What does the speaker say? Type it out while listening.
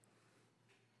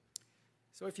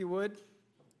So if you would,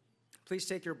 please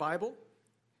take your Bible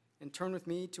and turn with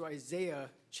me to Isaiah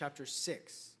chapter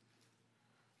 6.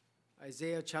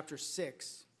 Isaiah chapter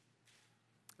 6,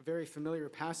 a very familiar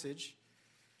passage.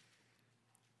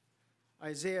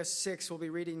 Isaiah 6, we'll be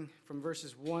reading from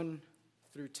verses 1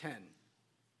 through 10.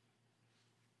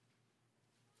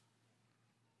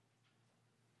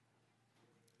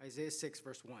 Isaiah 6,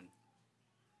 verse 1.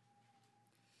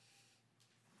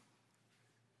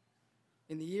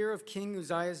 In the year of King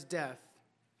Uzziah's death,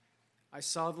 I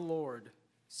saw the Lord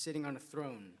sitting on a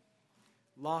throne,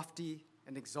 lofty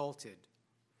and exalted,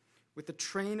 with the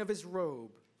train of his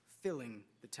robe filling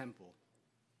the temple.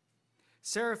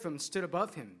 Seraphim stood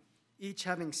above him, each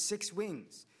having 6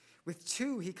 wings. With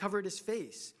 2 he covered his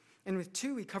face, and with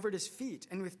 2 he covered his feet,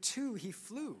 and with 2 he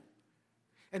flew.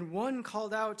 And one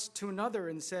called out to another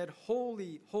and said,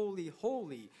 Holy, holy,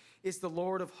 holy is the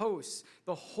Lord of hosts.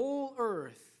 The whole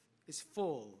earth is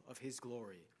full of his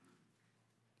glory.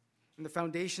 And the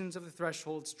foundations of the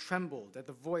thresholds trembled at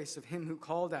the voice of him who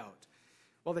called out,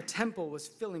 while the temple was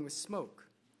filling with smoke.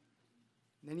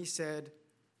 And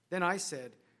then I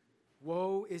said,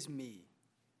 Woe is me,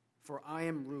 for I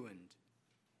am ruined,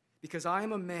 because I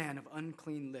am a man of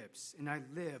unclean lips, and I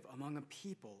live among a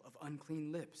people of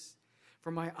unclean lips.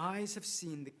 For my eyes have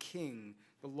seen the King,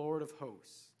 the Lord of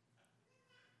hosts.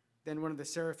 Then one of the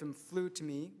seraphim flew to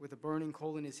me with a burning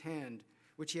coal in his hand,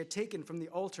 which he had taken from the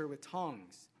altar with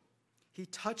tongs. He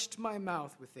touched my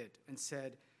mouth with it and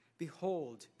said,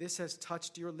 Behold, this has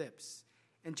touched your lips,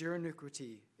 and your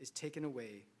iniquity is taken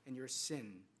away, and your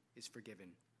sin is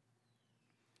forgiven.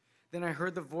 Then I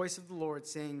heard the voice of the Lord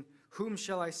saying, Whom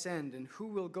shall I send, and who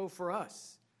will go for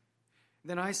us?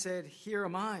 Then I said, Here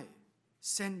am I,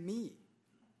 send me.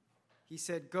 He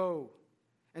said, Go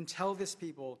and tell this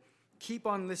people, Keep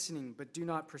on listening, but do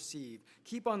not perceive.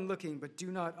 Keep on looking, but do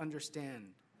not understand.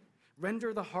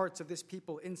 Render the hearts of this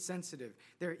people insensitive,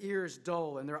 their ears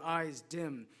dull, and their eyes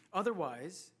dim.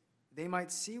 Otherwise, they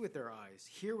might see with their eyes,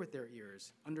 hear with their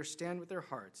ears, understand with their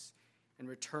hearts, and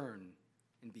return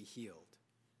and be healed.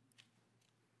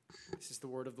 This is the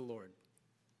word of the Lord.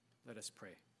 Let us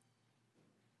pray.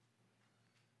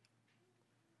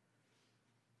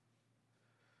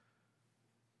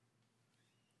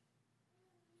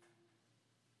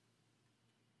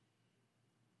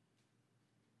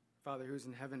 Father who's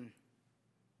in heaven,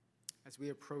 as we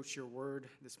approach your word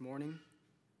this morning,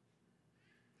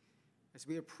 as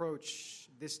we approach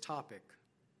this topic,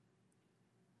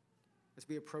 as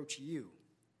we approach you,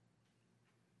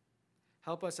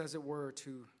 help us, as it were,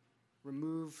 to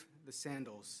remove the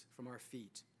sandals from our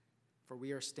feet, for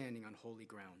we are standing on holy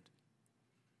ground.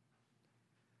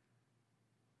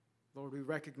 Lord, we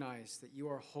recognize that you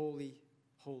are holy,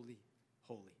 holy,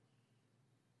 holy.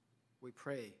 We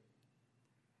pray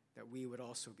that we would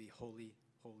also be holy,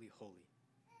 holy, holy,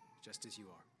 just as you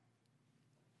are.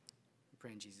 We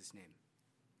pray in Jesus' name.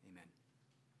 Amen.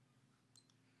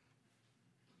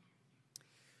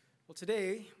 Well,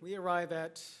 today we arrive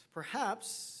at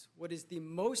perhaps what is the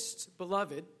most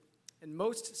beloved and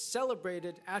most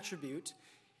celebrated attribute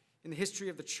in the history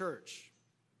of the church,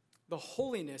 the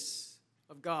holiness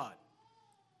of God.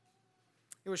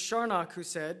 It was Charnock who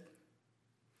said,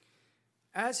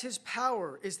 As his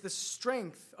power is the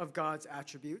strength of God's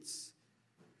attributes,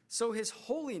 so his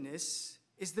holiness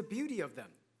is the beauty of them.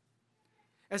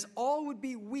 As all would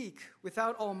be weak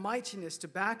without almightiness to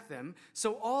back them,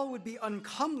 so all would be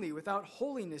uncomely without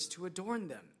holiness to adorn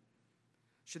them.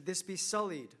 Should this be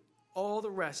sullied, all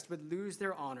the rest would lose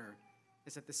their honor,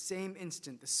 as at the same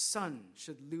instant the sun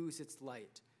should lose its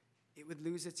light. It would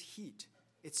lose its heat,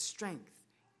 its strength,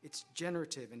 its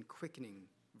generative and quickening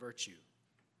virtue.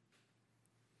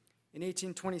 In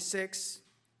 1826,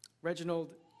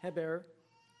 Reginald Heber,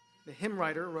 the hymn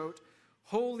writer, wrote,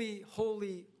 Holy,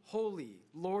 holy, holy,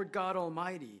 Lord God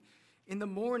Almighty, in the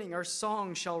morning our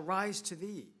song shall rise to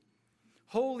thee.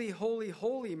 Holy, holy,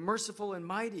 holy, merciful and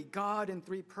mighty, God in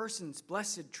 3 persons,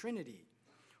 blessed Trinity.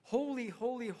 Holy,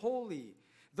 holy, holy,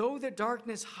 though the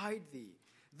darkness hide thee,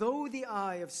 though the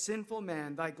eye of sinful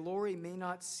man thy glory may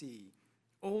not see,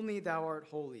 only thou art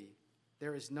holy,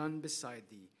 there is none beside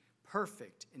thee,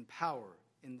 perfect in power,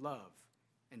 in love,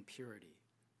 and purity.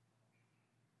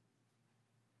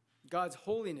 God's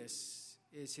holiness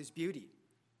is his beauty.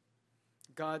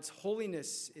 God's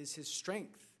holiness is his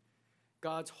strength.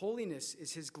 God's holiness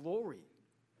is his glory.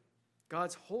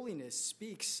 God's holiness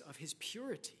speaks of his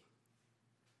purity.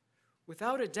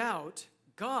 Without a doubt,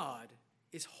 God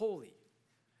is holy,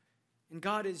 and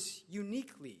God is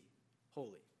uniquely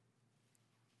holy.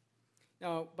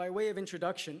 Now, by way of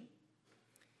introduction,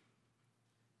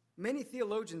 many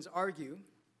theologians argue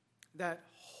that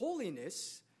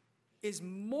holiness is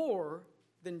more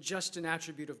than just an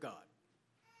attribute of God.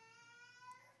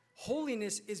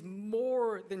 Holiness is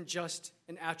more than just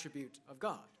an attribute of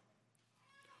God.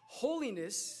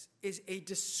 Holiness is a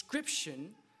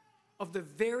description of the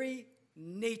very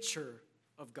nature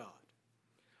of God,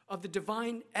 of the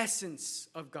divine essence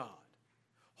of God.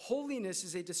 Holiness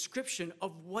is a description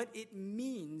of what it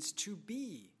means to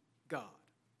be God.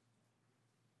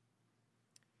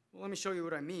 Well, let me show you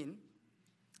what I mean.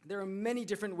 There are many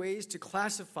different ways to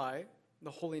classify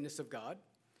the holiness of God.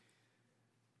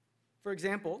 For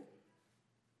example,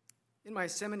 in my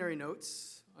seminary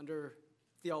notes, under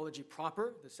theology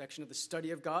proper, the section of the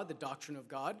study of God, the doctrine of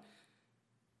God,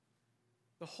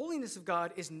 the holiness of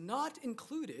God is not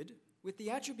included with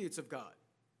the attributes of God.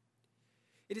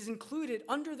 It is included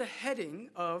under the heading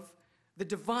of the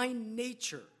divine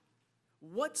nature.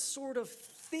 What sort of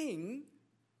thing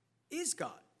is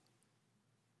God?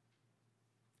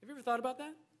 Have you ever thought about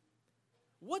that?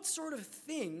 What sort of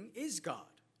thing is God?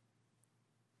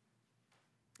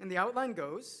 And the outline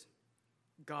goes,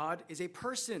 God is a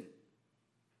person.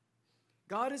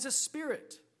 God is a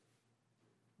spirit.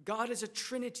 God is a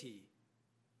trinity.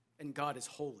 And God is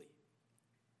holy.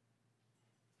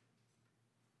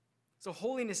 So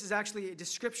holiness is actually a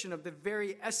description of the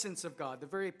very essence of God, the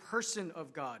very person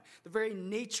of God, the very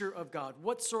nature of God.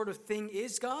 What sort of thing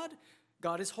is God?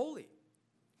 God is holy.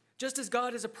 Just as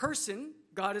God is a person,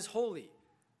 God is holy.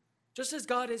 Just as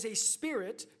God is a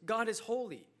spirit, God is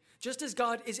holy. Just as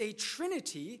God is a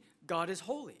trinity, God is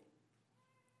holy.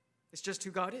 It's just who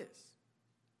God is.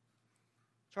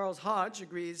 Charles Hodge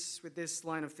agrees with this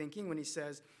line of thinking when he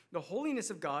says, the holiness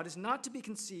of God is not to be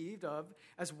conceived of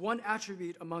as one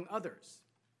attribute among others.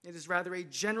 It is rather a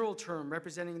general term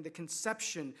representing the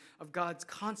conception of God's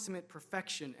consummate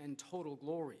perfection and total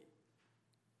glory.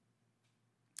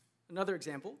 Another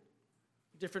example,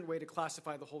 a different way to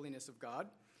classify the holiness of God.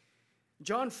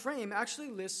 John Frame actually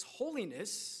lists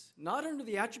holiness not under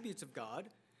the attributes of God,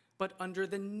 but under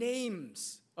the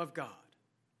names of God.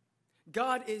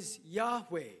 God is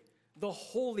Yahweh, the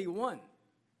Holy One.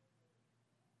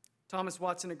 Thomas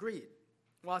Watson agreed.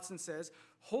 Watson says,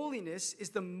 holiness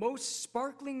is the most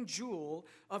sparkling jewel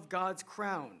of God's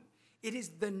crown. It is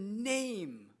the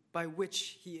name by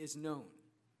which he is known.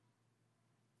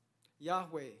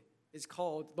 Yahweh is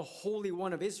called the Holy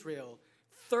One of Israel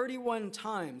 31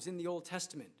 times in the Old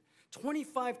Testament,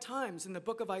 25 times in the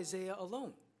book of Isaiah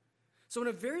alone. So in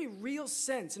a very real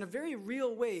sense, in a very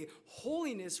real way,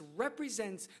 holiness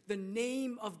represents the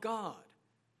name of God.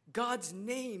 God's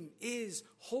name is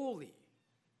holy.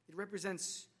 It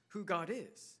represents who God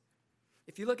is.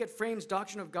 If you look at Frame's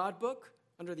Doctrine of God book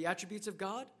under the attributes of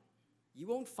God, you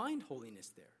won't find holiness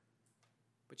there,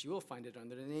 but you will find it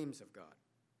under the names of God.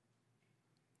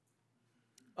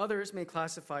 Others may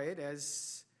classify it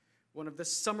as one of the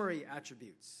summary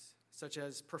attributes, such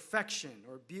as perfection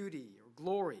or beauty or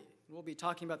glory. We'll be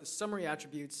talking about the summary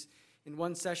attributes in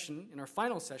one session, in our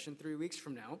final session 3 weeks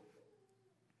from now.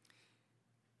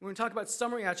 When we talk about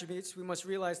summary attributes, we must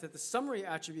realize that the summary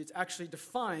attributes actually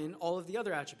define all of the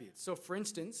other attributes. So for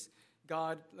instance,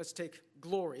 God, let's take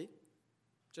glory,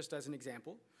 just as an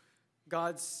example.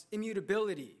 God's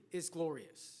immutability is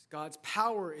glorious. God's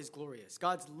power is glorious.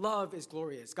 God's love is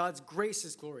glorious. God's grace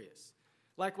is glorious.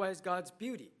 Likewise, God's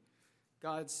beauty.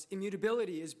 God's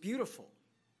immutability is beautiful.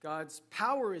 God's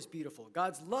power is beautiful.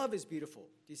 God's love is beautiful.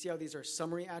 Do you see how these are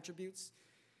summary attributes?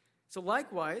 So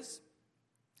likewise,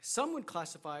 some would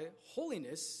classify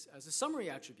holiness as a summary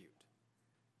attribute.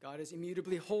 God is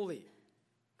immutably holy.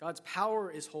 God's power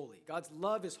is holy. God's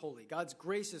love is holy. God's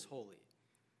grace is holy.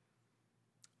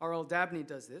 R.L. Dabney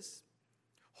does this.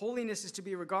 Holiness is to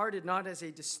be regarded not as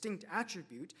a distinct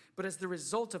attribute, but as the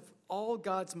result of all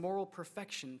God's moral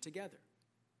perfection together.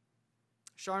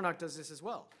 Charnock does this as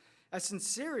well. As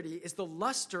sincerity is the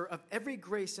luster of every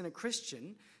grace in a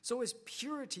Christian, so is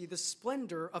purity the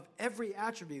splendor of every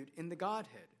attribute in the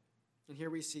Godhead. And here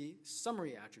we see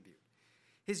summary attribute.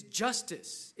 His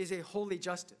justice is a holy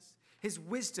justice. His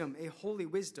wisdom, a holy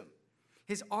wisdom.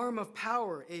 His arm of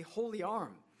power, a holy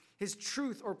arm. His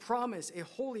truth or promise, a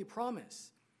holy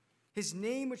promise. His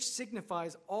name, which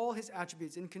signifies all his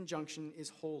attributes in conjunction, is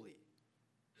holy.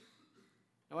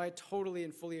 Now, I totally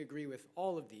and fully agree with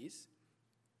all of these,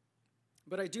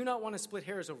 but I do not want to split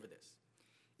hairs over this.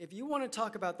 If you want to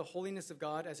talk about the holiness of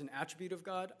God as an attribute of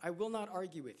God, I will not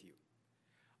argue with you.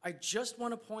 I just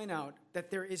want to point out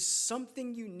that there is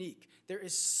something unique, there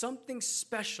is something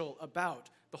special about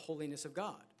the holiness of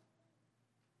God.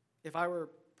 If I were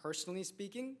personally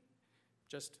speaking,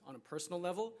 just on a personal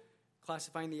level,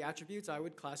 classifying the attributes, I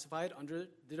would classify it under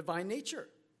the divine nature.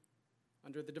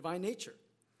 under the divine nature.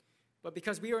 But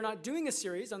because we are not doing a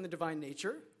series on the divine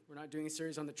nature, we're not doing a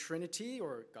series on the Trinity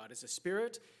or God as a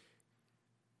spirit,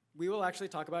 we will actually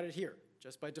talk about it here,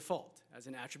 just by default, as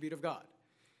an attribute of God.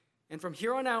 And from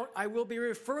here on out, I will be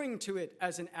referring to it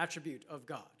as an attribute of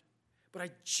God. But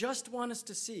I just want us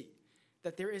to see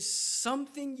that there is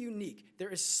something unique, there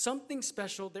is something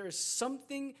special, there is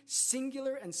something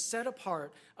singular and set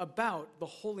apart about the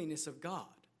holiness of God.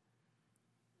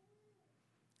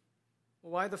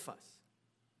 Well, why the fuss?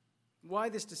 Why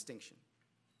this distinction?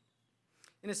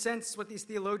 In a sense, what these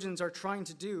theologians are trying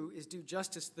to do is do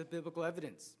justice to the biblical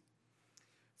evidence.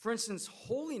 For instance,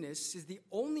 holiness is the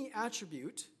only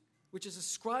attribute which is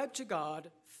ascribed to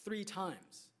God 3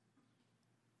 times.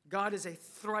 God is a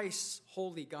thrice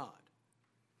holy God.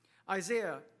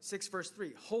 Isaiah 6 verse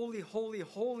 3, holy, holy,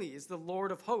 holy is the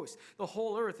Lord of hosts. The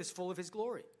whole earth is full of his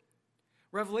glory.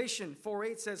 Revelation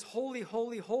 4:8 says, holy,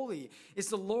 holy, holy is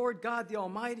the Lord God the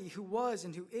Almighty, who was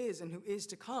and who is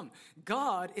to come.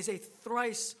 God is a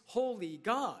thrice holy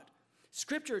God.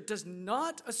 Scripture does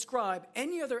not ascribe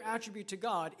any other attribute to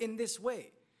God in this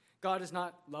way. God is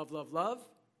not love, love, love.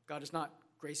 God is not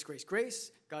grace, grace,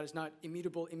 grace. God is not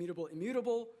immutable, immutable,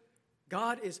 immutable.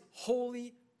 God is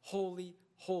holy, holy,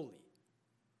 holy.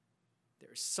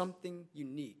 There is something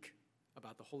unique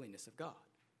about the holiness of God.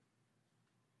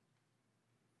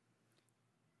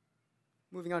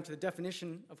 Moving on to the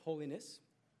definition of holiness,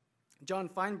 John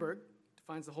Feinberg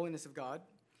defines the holiness of God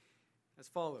as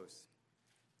follows.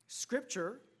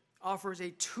 Scripture offers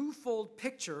a twofold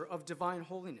picture of divine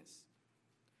holiness.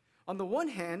 On the one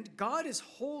hand, God is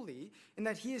holy in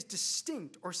that he is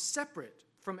distinct or separate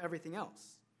from everything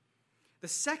else. The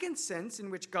second sense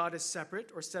in which God is separate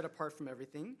or set apart from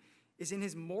everything is in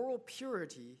his moral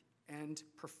purity and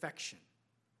perfection.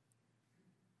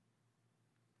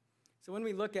 So when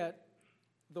we look at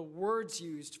the words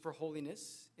used for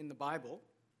holiness in the Bible,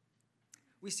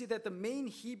 we see that the main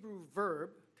Hebrew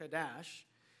verb, kadash,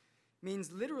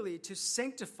 means literally to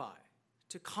sanctify,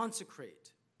 to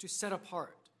consecrate, to set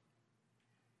apart.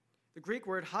 The Greek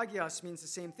word hagios means the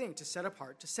same thing, to set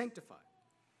apart, to sanctify.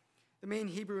 The main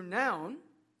Hebrew noun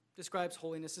describes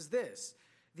holiness as this: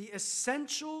 the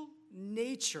essential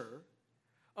nature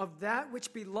of that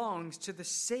which belongs to the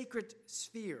sacred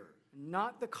sphere,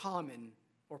 not the common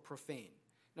or profane.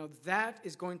 Now that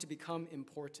is going to become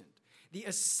important. The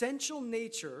essential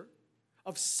nature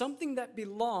of something that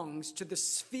belongs to the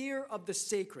sphere of the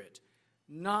sacred,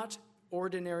 not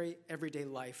ordinary everyday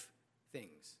life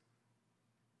things.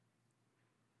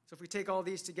 So if we take all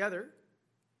these together,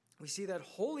 we see that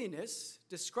holiness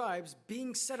describes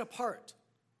being set apart,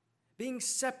 being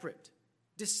separate,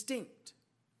 distinct.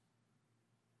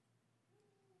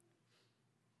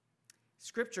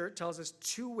 Scripture tells us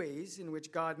 2 ways in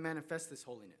which God manifests this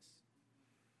holiness.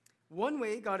 One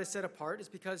way God is set apart is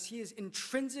because he is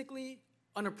intrinsically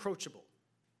unapproachable.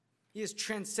 He is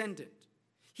transcendent.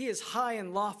 He is high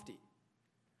and lofty.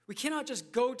 We cannot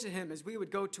just go to him as we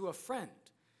would go to a friend.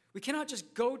 We cannot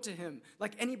just go to him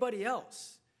like anybody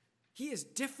else. He is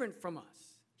different from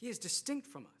us. He is distinct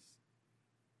from us.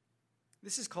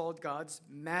 This is called God's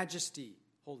majesty,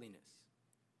 holiness.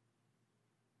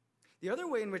 The other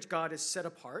way in which God is set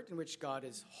apart, in which God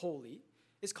is holy,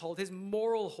 is called his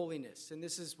moral holiness. And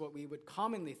this is what we would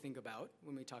commonly think about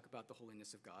when we talk about the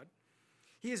holiness of God.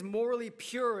 He is morally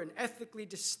pure and ethically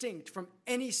distinct from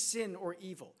any sin or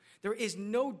evil. There is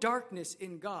no darkness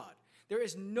in God. There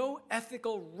is no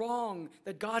ethical wrong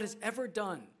that God has ever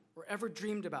done or ever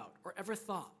dreamed about or ever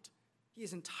thought. He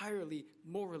is entirely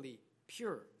morally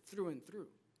pure through and through.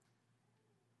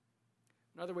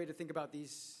 Another way to think about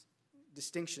these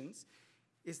distinctions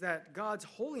is that God's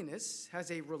holiness has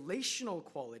a relational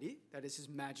quality, that is his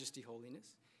majesty holiness,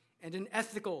 and an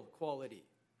ethical quality,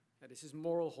 that is his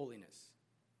moral holiness.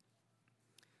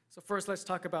 So first, let's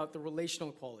talk about the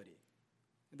relational quality,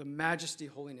 the majesty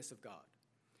holiness of God.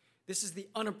 This is the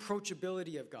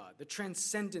unapproachability of God, the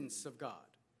transcendence of God.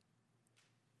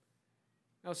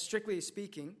 Now, strictly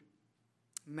speaking,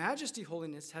 majesty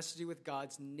holiness has to do with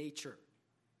God's nature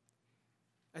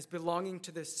as belonging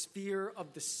to the sphere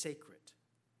of the sacred.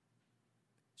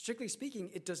 Strictly speaking,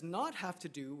 it does not have to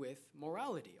do with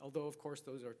morality, although, of course,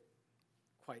 those are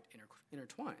quite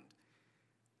intertwined.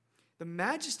 The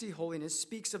majesty holiness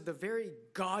speaks of the very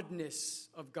godness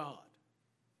of God.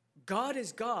 God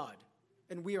is God,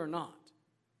 and we are not.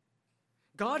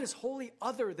 God is wholly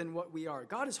other than what we are.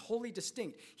 God is wholly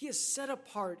distinct. He is set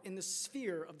apart in the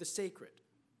sphere of the sacred.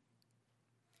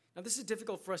 Now, this is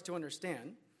difficult for us to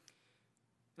understand.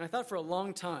 And I thought for a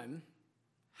long time,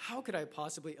 how could I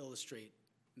possibly illustrate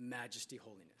majesty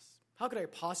holiness? How could I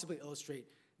possibly illustrate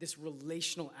this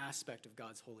relational aspect of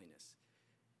God's holiness.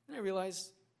 And I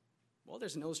realized, well,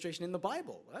 there's an illustration in the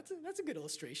Bible. Well, that's a good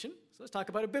illustration. So let's talk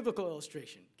about a biblical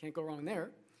illustration. Can't go wrong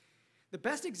there. The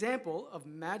best example of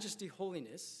majesty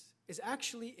holiness is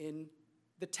actually in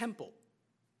the temple.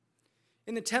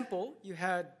 In the temple, you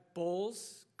had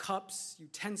bowls, cups,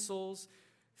 utensils,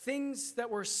 things that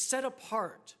were set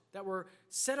apart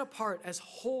as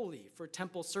holy for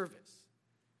temple service.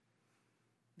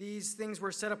 These things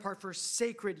were set apart for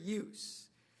sacred use.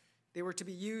 They were to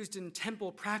be used in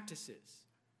temple practices.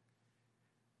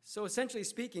 So essentially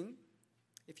speaking,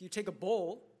 if you take a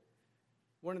bowl,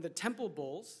 one of the temple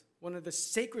bowls, one of the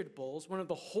sacred bowls, one of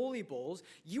the holy bowls,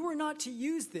 you are not to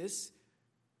use this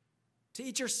to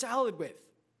eat your salad with.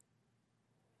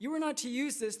 You are not to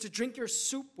use this to drink your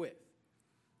soup with.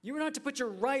 You are not to put your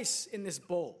rice in this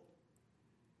bowl.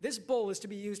 This bowl is to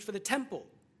be used for the temple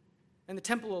and the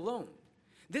temple alone.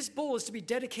 This bowl is to be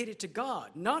dedicated to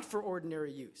God, not for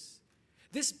ordinary use.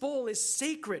 This bowl is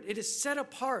sacred. It is set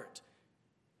apart.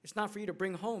 It's not for you to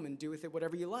bring home and do with it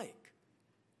whatever you like.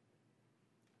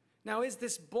 Now, is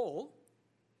this bowl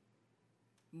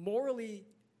morally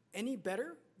any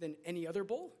better than any other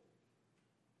bowl?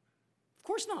 Of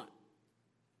course not.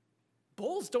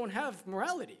 Bowls don't have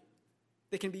morality.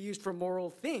 They can be used for moral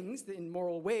things in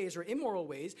moral ways or immoral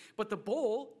ways, but the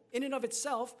bowl, in and of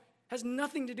itself, has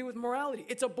nothing to do with morality.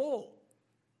 It's a bowl.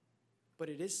 But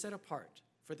it is set apart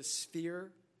for the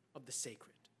sphere of the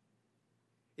sacred.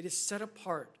 It is set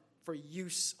apart for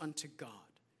use unto God.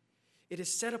 It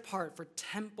is set apart for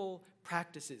temple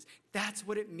practices. That's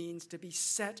what it means to be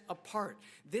set apart.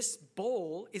 This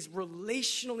bowl is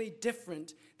relationally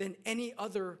different than any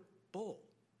other bowl,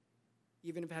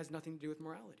 even if it has nothing to do with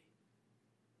morality.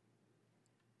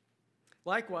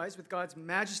 Likewise, with God's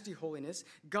majesty holiness,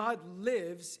 God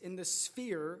lives in the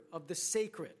sphere of the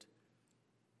sacred.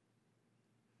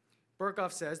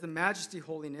 Berkhoff says the majesty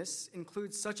holiness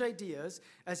includes such ideas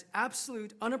as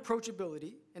absolute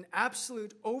unapproachability and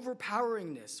absolute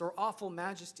overpoweringness or awful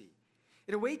majesty.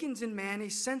 It awakens in man a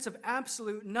sense of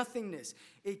absolute nothingness,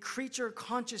 a creature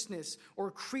consciousness or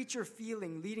creature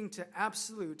feeling leading to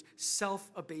absolute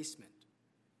self-abasement.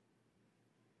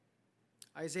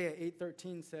 Isaiah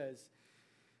 8:13 says,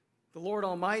 "The Lord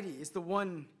Almighty is the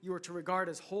one you are to regard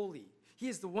as holy. He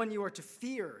is the one you are to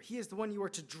fear. He is the one you are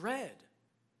to dread."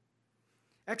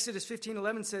 Exodus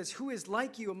 15:11 says, "Who is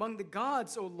like you among the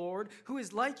gods, O Lord? Who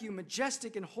is like you,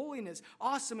 majestic in holiness,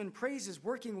 awesome in praises,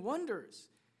 working wonders?"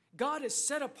 God is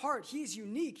set apart. He is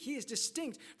unique. He is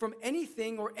distinct from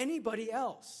anything or anybody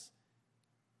else.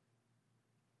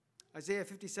 Isaiah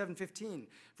 57:15,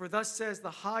 "For thus says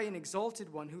the high and exalted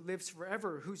one who lives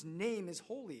forever, whose name is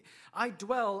holy. I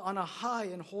dwell on a high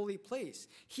and holy place."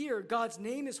 Here, God's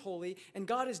name is holy, and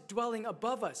God is dwelling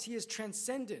above us. He is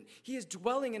transcendent. He is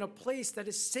dwelling in a place that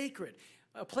is sacred,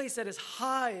 a place that is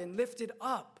high and lifted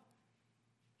up.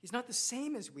 He's not the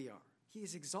same as we are. He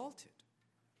is exalted.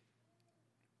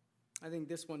 I think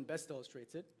this one best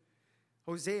illustrates it.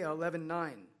 Hosea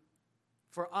 11:9,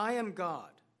 "For I am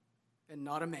God, and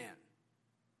not a man,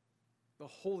 the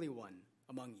Holy One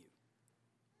among you."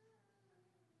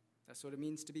 That's what it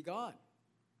means to be God.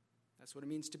 That's what it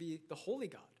means to be the holy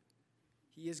God.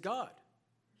 He is God.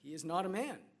 He is not a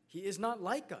man. He is not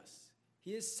like us.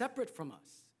 He is separate from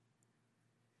us.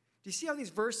 Do you see how these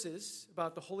verses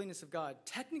about the holiness of God,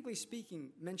 technically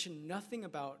speaking, mention nothing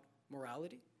about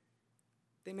morality?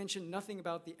 They mention nothing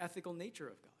about the ethical nature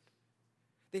of God.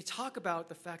 They talk about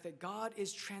the fact that God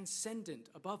is transcendent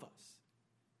above us.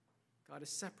 God is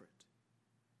separate.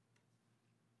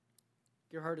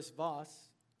 Gerhardus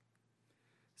Voss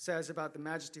says about the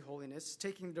majesty holiness,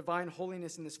 taking the divine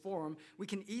holiness in this form, we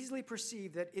can easily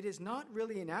perceive that it is not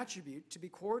really an attribute to be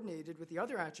coordinated with the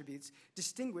other attributes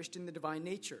distinguished in the divine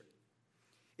nature.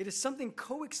 It is something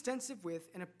coextensive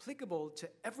with and applicable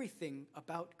to everything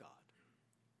about God.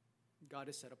 God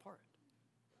is set apart.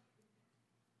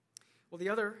 Well, the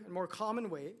other and more common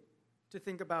way to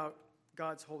think about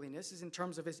God's holiness is in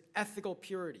terms of his ethical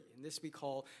purity, and this we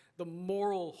call the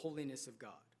moral holiness of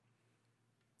God.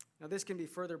 Now, this can be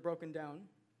further broken down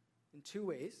in two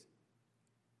ways.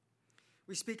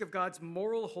 We speak of God's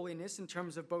moral holiness in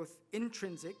terms of both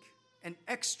intrinsic and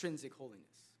extrinsic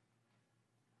holiness.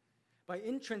 By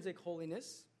intrinsic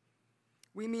holiness,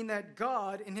 we mean that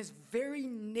God, in his very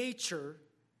nature,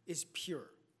 is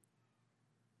pure.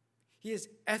 He is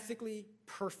ethically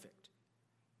perfect.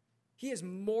 He is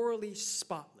morally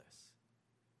spotless.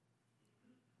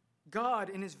 God,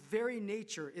 in his very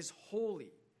nature, is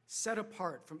holy, set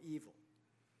apart from evil.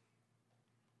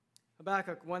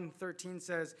 Habakkuk 1:13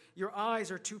 says, "Your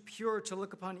eyes are too pure to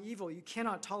look upon evil. You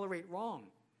cannot tolerate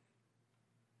wrong."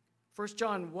 1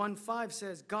 John 1:5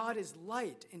 says, God is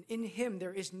light, and in him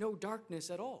there is no darkness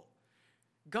at all.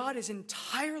 God is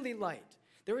entirely light.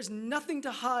 There is nothing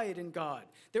to hide in God.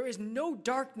 There is no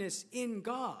darkness in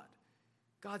God.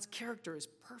 God's character is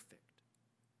perfect.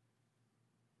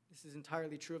 This is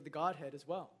entirely true of the Godhead as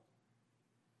well.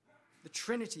 The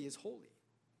Trinity is holy.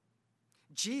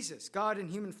 Jesus, God in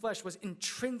human flesh, was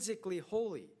intrinsically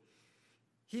holy.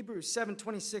 Hebrews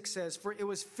 7:26 says, for it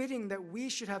was fitting that we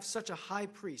should have such a high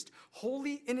priest,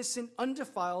 holy, innocent,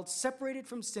 undefiled, separated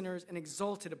from sinners, and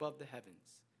exalted above the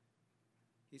heavens.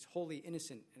 He's holy,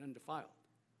 innocent, and undefiled.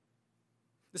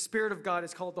 The Spirit of God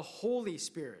is called the Holy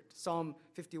Spirit, Psalm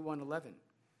 51:11.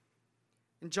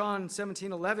 In John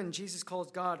 17:11, Jesus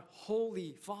calls God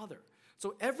Holy Father.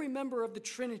 So every member of the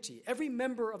Trinity, every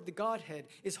member of the Godhead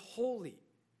is holy.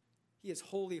 He is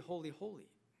holy, holy, holy.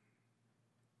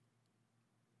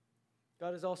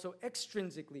 God is also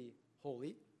extrinsically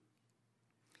holy,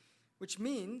 which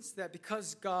means that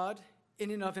because God,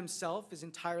 in and of himself, is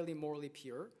entirely morally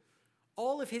pure,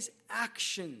 all of his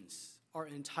actions are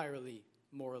entirely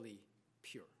morally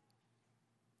pure.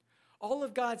 All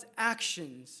of God's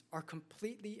actions are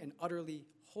completely and utterly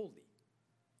holy.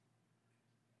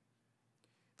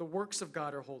 The works of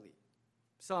God are holy.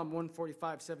 Psalm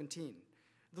 145:17.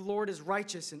 The Lord is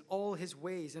righteous in all his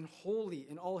ways and holy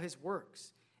in all his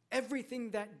works.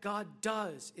 Everything that God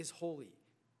does is holy.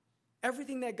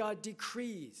 Everything that God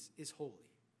decrees is holy.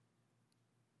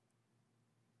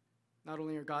 Not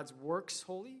only are God's works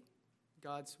holy,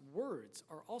 God's words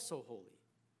are also holy.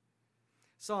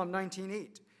 Psalm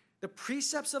 19:8. The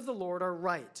precepts of the Lord are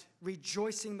right,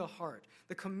 rejoicing the heart.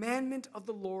 The commandment of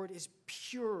the Lord is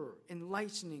pure,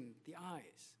 enlightening the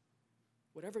eyes.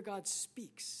 Whatever God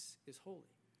speaks is holy.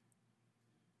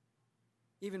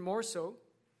 Even more so,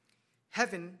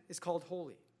 heaven is called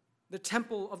holy. The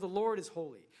temple of the Lord is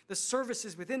holy. The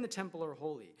services within the temple are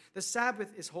holy. The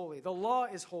Sabbath is holy. The law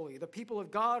is holy. The people of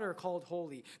God are called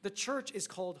holy. The church is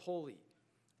called holy.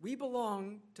 We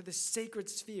belong to the sacred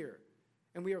sphere,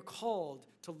 and we are called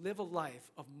to live a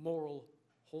life of moral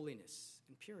holiness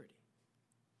and purity.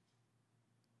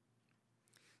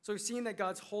 So we've seen that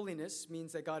God's holiness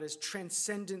means that God is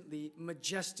transcendently,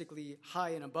 majestically high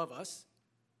and above us,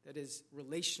 that is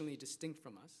relationally distinct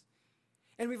from us.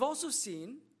 And we've also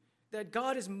seen that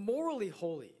God is morally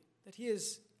holy, that he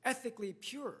is ethically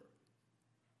pure.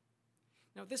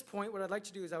 Now at this point, what I'd like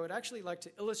to do is I would actually like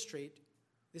to illustrate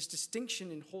this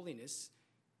distinction in holiness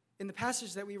in the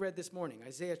passage that we read this morning,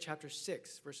 Isaiah chapter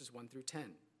 6, verses 1 through 10.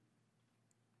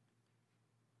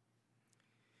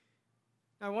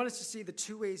 Now, I want us to see the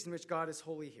two ways in which God is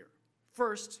holy here.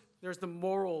 First, there's the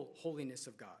moral holiness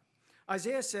of God.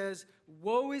 Isaiah says,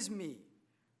 woe is me,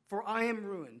 for I am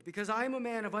ruined, because I am a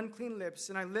man of unclean lips,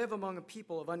 and I live among a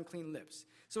people of unclean lips.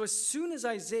 So as soon as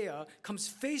Isaiah comes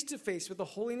face to face with the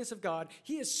holiness of God,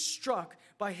 he is struck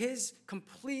by his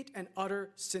complete and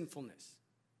utter sinfulness.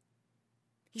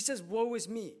 He says, woe is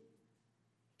me.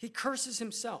 He curses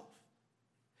himself.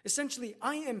 Essentially,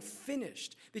 I am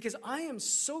finished because I am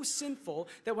so sinful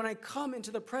that when I come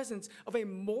into the presence of a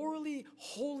morally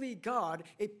holy God,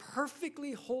 a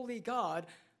perfectly holy God,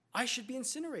 I should be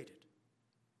incinerated.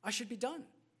 I should be done.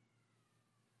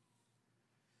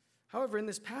 However, in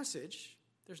this passage,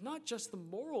 there's not just the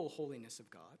moral holiness of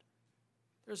God,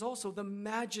 there's also the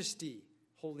majesty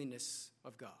holiness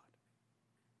of God.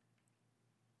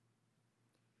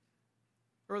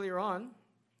 Earlier on,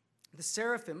 the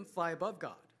seraphim fly above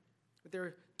God. With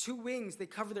their two wings, they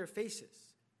cover their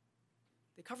faces.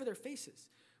 They cover their faces.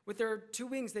 With their two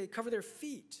wings, they cover their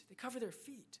feet. They cover their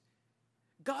feet.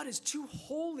 God is too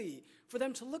holy for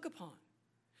them to look upon.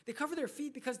 They cover their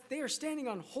feet because they are standing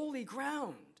on holy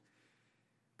ground.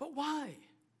 But why?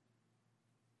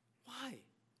 Why?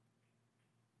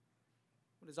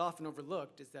 What is often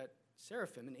overlooked is that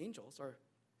seraphim and angels are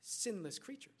sinless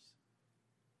creatures.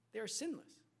 They are sinless.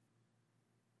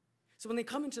 So when they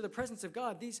come into the presence of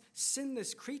God, these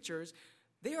sinless creatures,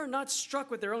 they are not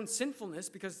struck with their own sinfulness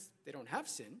because they don't have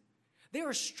sin. They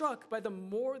are struck by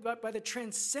the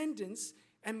transcendence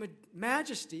and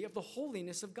majesty of the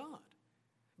holiness of God.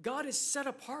 God is set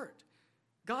apart.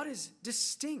 God is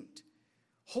distinct.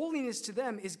 Holiness to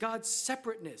them is God's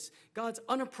separateness, God's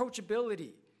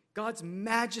unapproachability, God's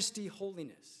majesty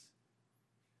holiness.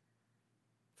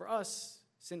 For us,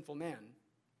 sinful man,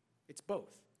 it's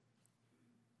both.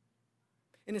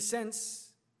 In a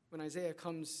sense, when Isaiah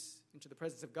comes into the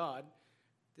presence of God,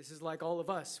 this is like all of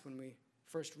us when we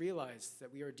first realize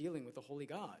that we are dealing with a holy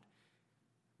God.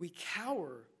 We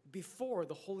cower before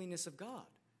the holiness of God.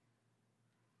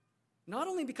 Not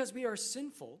only because we are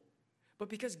sinful, but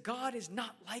because God is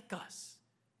not like us.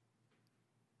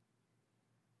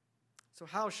 So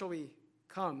how shall we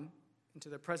come into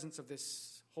the presence of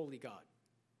this holy God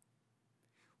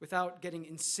without getting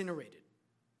incinerated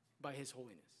by his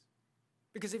holiness?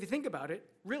 Because if you think about it,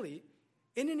 really,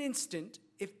 in an instant,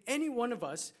 if any one of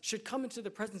us should come into the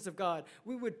presence of God,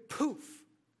 we would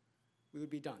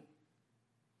be done.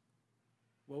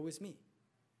 Woe is me.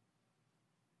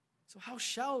 So how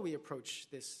shall we approach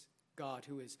this God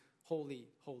who is holy,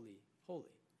 holy,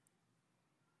 holy?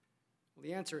 Well,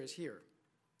 the answer is here.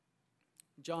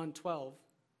 John 12,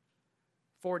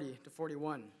 40 to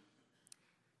 41.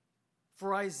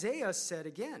 For Isaiah said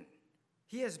again,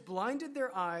 he has blinded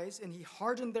their eyes and he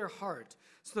hardened their heart,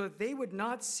 so that they would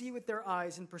not see with their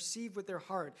eyes and perceive with their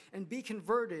heart and be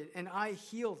converted, and I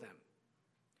heal them.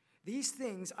 These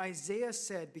things Isaiah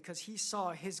said because he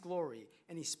saw his glory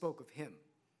and he spoke of him.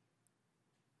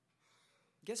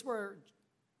 Guess where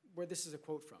this is a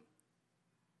quote from?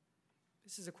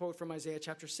 This is a quote from Isaiah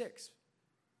chapter 6.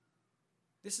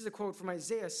 This is a quote from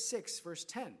Isaiah 6, verse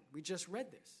 10. We just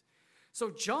read this.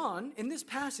 So John, in this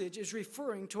passage, is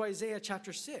referring to Isaiah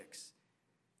chapter 6.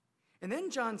 And then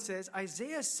John says,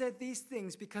 Isaiah said these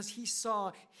things because he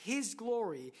saw his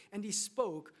glory and he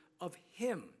spoke of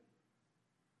him.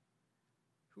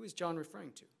 Who is John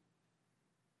referring to?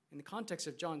 In the context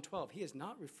of John 12, he is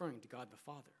not referring to God the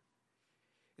Father.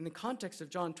 In the context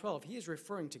of John 12, he is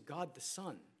referring to God the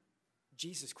Son,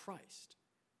 Jesus Christ.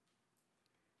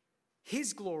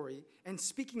 His glory, and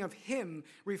speaking of him,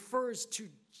 refers to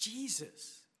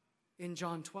Jesus in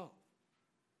John 12.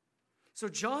 So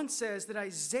John says that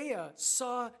Isaiah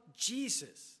saw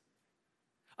Jesus.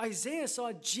 Isaiah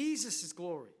saw Jesus'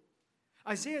 glory.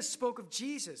 Isaiah spoke of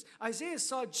Jesus. Isaiah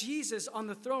saw Jesus on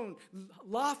the throne,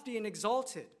 lofty and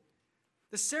exalted.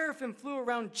 The seraphim flew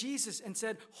around Jesus and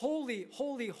said, "Holy,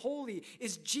 holy, holy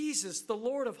is Jesus, the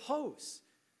Lord of hosts."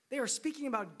 They are speaking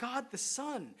about God the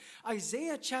Son.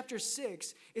 Isaiah chapter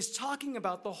 6 is talking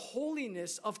about the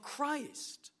holiness of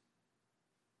Christ.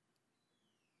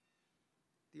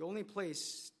 The only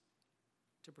place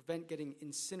to prevent getting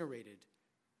incinerated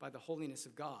by the holiness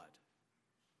of God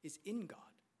is in God.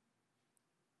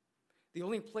 The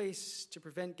only place to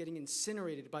prevent getting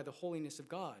incinerated by the holiness of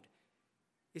God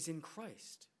is in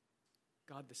Christ,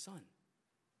 God the Son.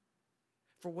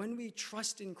 For when we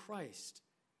trust in Christ,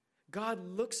 God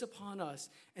looks upon us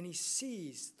and he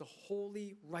sees the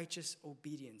holy, righteous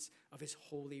obedience of his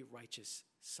holy, righteous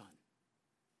Son.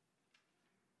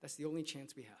 That's the only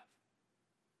chance we have.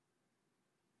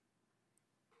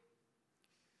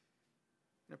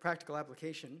 In a practical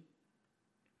application,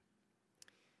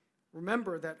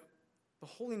 remember that the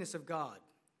holiness of God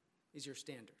is your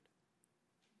standard.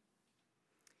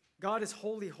 God is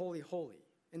holy, holy, holy,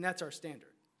 and that's our standard.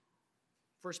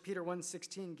 1 Peter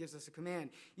 1:16 gives us a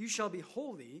command. You shall be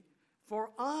holy,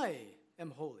 for I am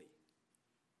holy.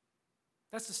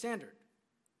 That's the standard.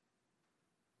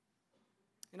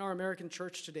 In our American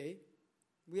church today,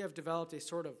 we have developed a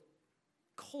sort of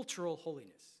cultural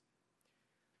holiness.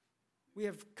 We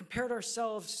have compared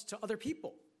ourselves to other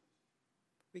people.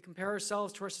 We compare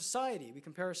ourselves to our society. We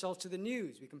compare ourselves to the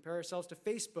news. We compare ourselves to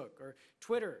Facebook or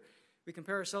Twitter. We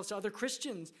compare ourselves to other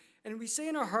Christians. And we say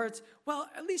in our hearts, well,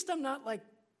 at least I'm not like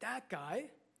that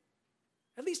guy.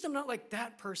 At least I'm not like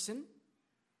that person.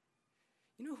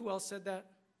 You know who else said that?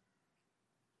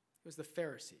 It was the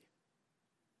Pharisee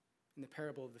in the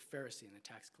parable of the Pharisee and the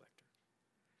tax collector.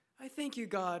 I thank you,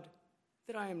 God,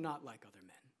 that I am not like other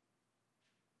men.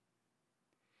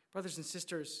 Brothers and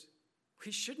sisters,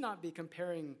 we should not be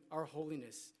comparing our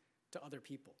holiness to other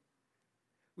people.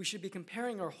 We should be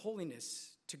comparing our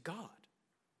holiness to God.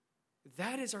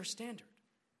 That is our standard.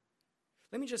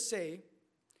 Let me just say,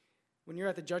 when you're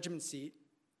at the judgment seat,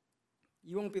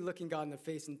 you won't be looking God in the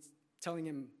face and telling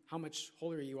him how much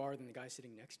holier you are than the guy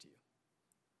sitting next to you.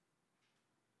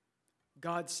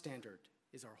 God's standard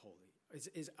is our holy.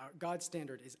 God's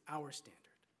standard is our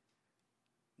standard,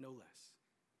 no less.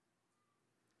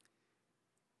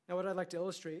 Now, what I'd like to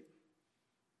illustrate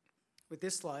with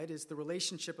this slide is the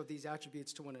relationship of these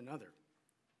attributes to one another.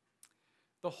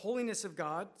 The holiness of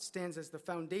God stands as the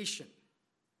foundation,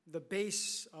 the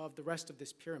base of the rest of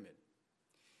this pyramid.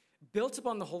 Built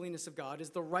upon the holiness of God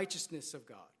is the righteousness of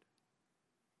God.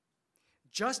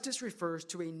 Justice refers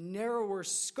to a narrower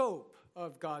scope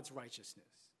of God's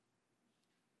righteousness,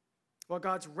 while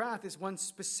God's wrath is one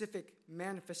specific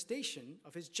manifestation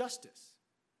of his justice.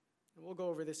 And we'll go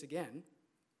over this again.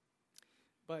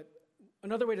 But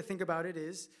another way to think about it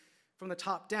is from the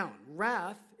top down.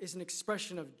 Wrath is an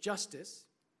expression of justice.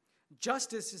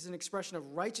 Justice is an expression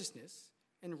of righteousness.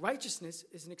 And righteousness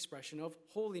is an expression of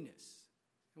holiness.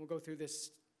 And we'll go through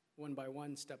this one by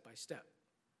one, step by step.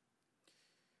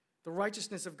 The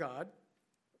righteousness of God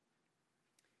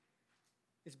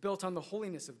is built on the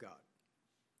holiness of God.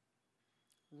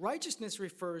 Righteousness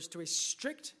refers to a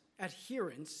strict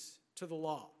adherence to the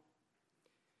law.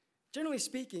 Generally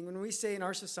speaking, when we say in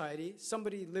our society,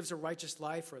 somebody lives a righteous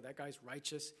life or that guy's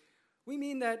righteous, we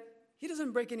mean that he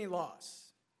doesn't break any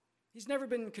laws. He's never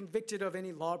been convicted of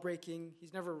any law breaking.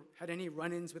 He's never had any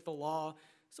run-ins with the law.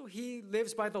 So he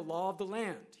lives by the law of the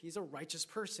land. He's a righteous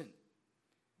person.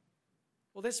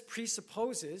 Well, this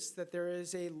presupposes that there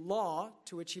is a law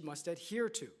to which he must adhere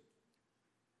to.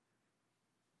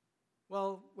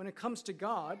 Well, when it comes to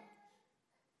God,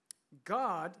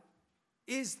 God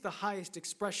is the highest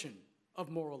expression of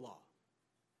moral law.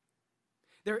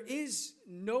 There is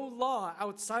no law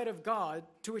outside of God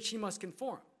to which he must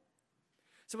conform.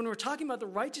 So when we're talking about the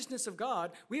righteousness of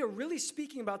God, we are really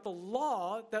speaking about the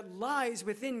law that lies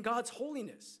within God's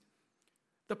holiness,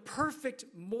 the perfect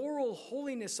moral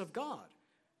holiness of God.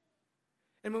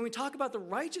 And when we talk about the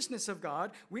righteousness of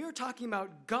God, we are talking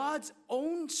about God's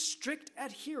own strict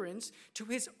adherence to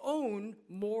his own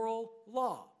moral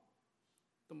law,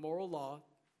 the moral law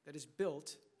that is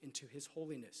built into his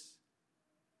holiness.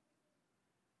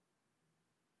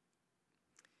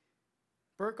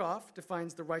 Berkhoff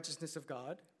defines the righteousness of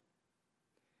God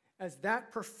as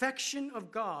that perfection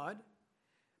of God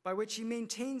by which he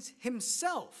maintains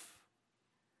himself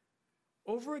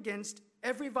over against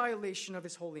every violation of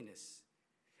his holiness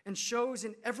and shows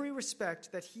in every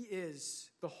respect that he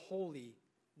is the Holy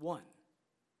One.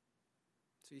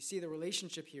 So you see the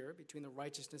relationship here between the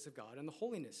righteousness of God and the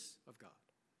holiness of God.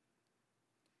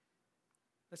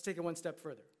 Let's take it one step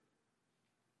further.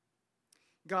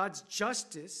 God's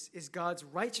justice is God's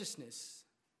righteousness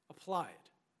applied.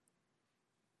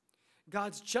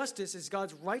 God's justice is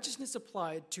God's righteousness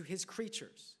applied to his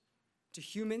creatures, to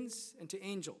humans and to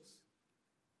angels.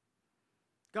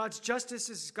 God's justice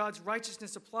is God's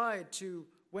righteousness applied to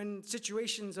when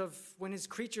situations of when his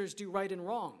creatures do right and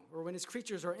wrong, or when his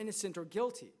creatures are innocent or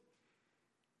guilty.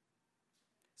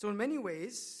 So in many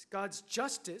ways, God's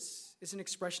justice is an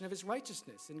expression of his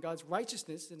righteousness, and God's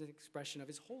righteousness is an expression of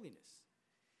his holiness.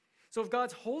 So if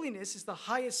God's holiness is the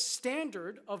highest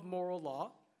standard of moral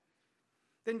law,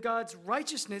 then God's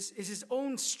righteousness is his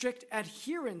own strict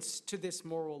adherence to this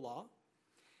moral law,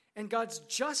 and God's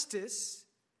justice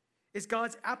is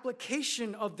God's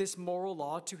application of this moral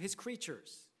law to his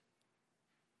creatures.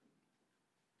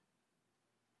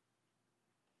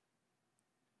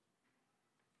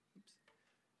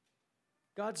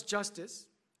 God's justice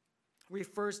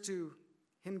refers to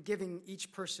him giving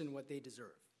each person what they deserve.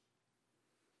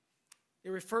 It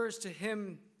refers to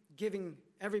him giving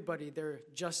everybody their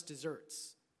just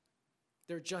deserts,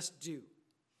 their just due,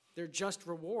 their just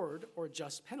reward or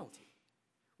just penalty,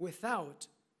 without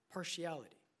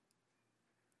partiality.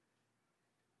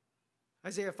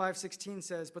 Isaiah 5:16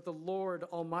 says, "But the Lord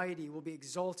Almighty will be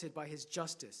exalted by his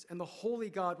justice, and the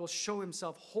holy God will show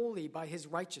himself holy by his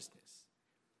righteousness."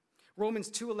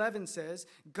 Romans 2:11 says,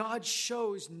 "God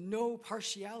shows no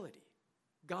partiality.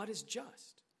 God is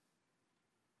just."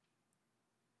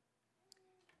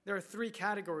 There are three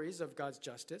categories of God's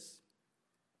justice: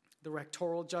 the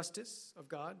rectoral justice of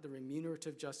God, the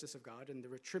remunerative justice of God, and the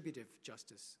retributive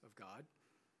justice of God.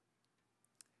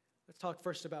 Let's talk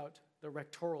first about the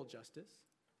rectoral justice.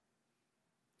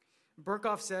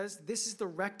 Berkhoff says, this is the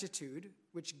rectitude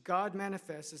which God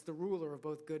manifests as the ruler of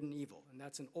both good and evil. And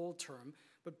that's an old term.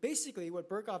 But basically what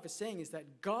Berkhoff is saying is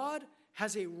that God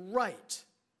has a right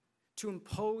to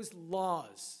impose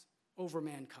laws over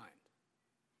mankind.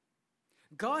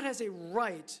 God has a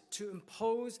right to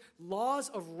impose laws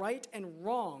of right and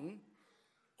wrong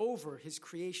over his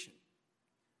creation.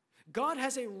 God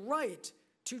has a right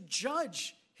to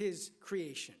judge his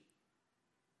creation.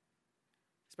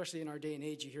 Especially in our day and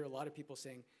age, you hear a lot of people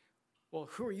saying, well,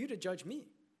 who are you to judge me?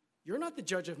 You're not the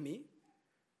judge of me.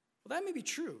 Well, that may be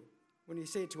true when you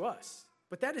say it to us,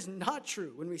 but that is not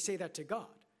true when we say that to God.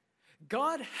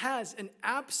 God has an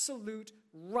absolute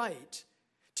right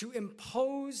to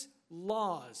impose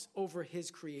laws over his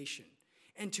creation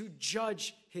and to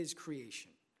judge his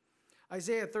creation.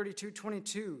 Isaiah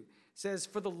 32:22 says,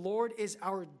 "For the Lord is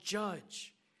our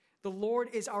judge. The Lord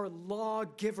is our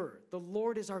lawgiver. The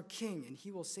Lord is our king, and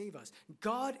he will save us."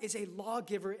 God is a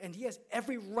lawgiver, and he has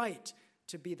every right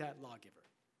to be that lawgiver.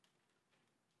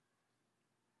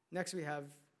 Next, we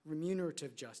have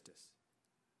remunerative justice.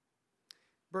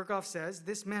 Berkhoff says,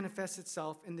 this manifests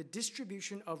itself in the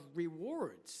distribution of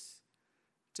rewards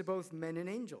to both men and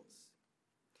angels.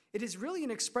 It is really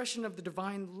an expression of the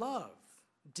divine love,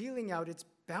 dealing out its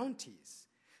bounties,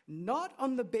 not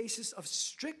on the basis of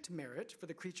strict merit, for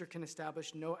the creature can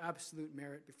establish no absolute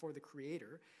merit before the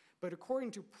Creator, but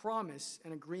according to promise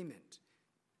and agreement.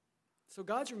 So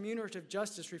God's remunerative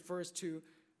justice refers to,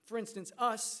 for instance,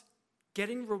 us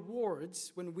getting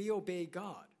rewards when we obey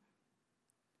God.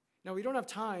 Now, we don't have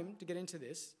time to get into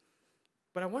this,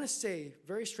 but I want to say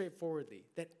very straightforwardly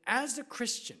that as a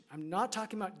Christian, I'm not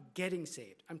talking about getting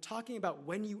saved. I'm talking about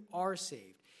when you are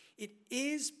saved. It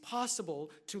is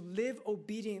possible to live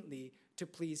obediently to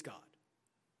please God.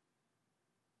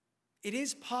 It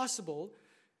is possible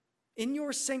in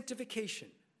your sanctification,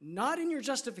 not in your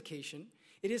justification.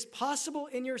 It is possible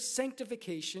in your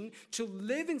sanctification to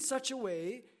live in such a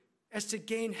way as to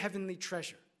gain heavenly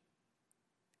treasure.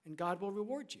 And God will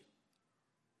reward you.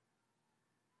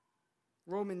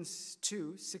 Romans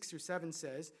 2, 6-7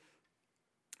 says,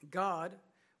 God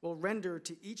will render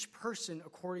to each person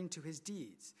according to his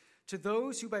deeds. To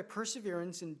those who by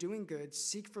perseverance in doing good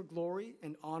seek for glory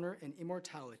and honor and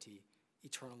immortality,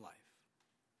 eternal life.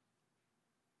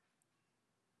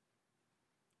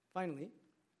 Finally,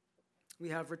 we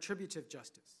have retributive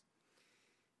justice,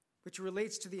 which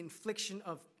relates to the infliction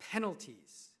of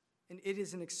penalties, and it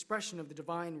is an expression of the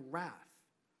divine wrath.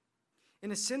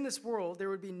 In a sinless world, there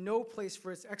would be no place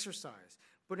for its exercise,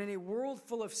 but in a world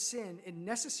full of sin, it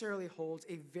necessarily holds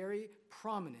a very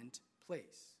prominent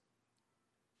place.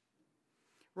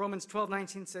 Romans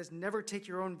 12:19 says, "Never take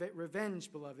your own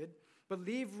revenge, beloved, but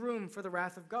leave room for the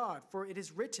wrath of God. For it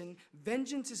is written,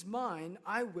 'Vengeance is mine,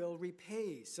 I will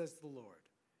repay,' says the Lord."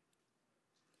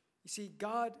 You see,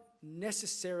 God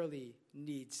necessarily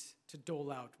needs to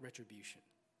dole out retribution.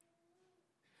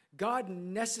 God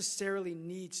necessarily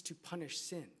needs to punish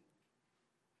sin.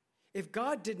 If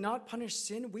God did not punish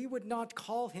sin, we would not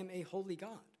call him a holy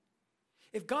God.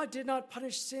 If God did not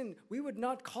punish sin, we would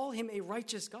not call him a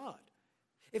righteous God.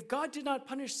 If God did not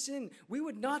punish sin, we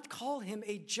would not call him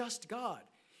a just God.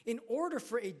 In order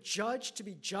for a judge to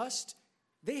be just,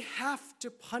 they have to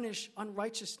punish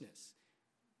unrighteousness.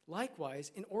 Likewise,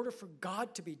 in order for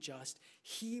God to be just,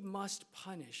 he must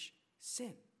punish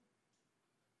sin.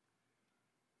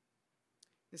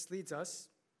 This leads us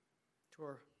to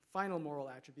our final moral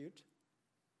attribute,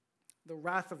 the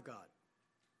wrath of God.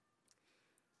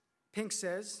 Pink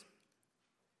says,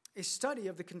 a study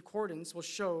of the concordance will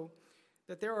show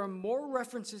that there are more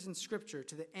references in Scripture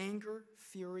to the anger,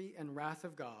 fury, and wrath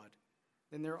of God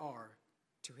than there are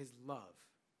to his love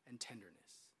and tenderness.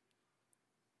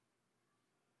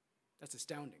 That's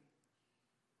astounding.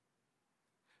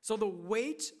 So the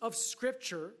weight of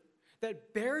Scripture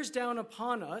that bears down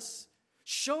upon us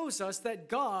shows us that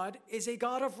God is a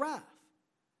God of wrath.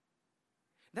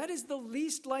 That is the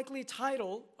least likely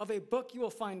title of a book you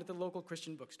will find at the local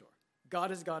Christian bookstore.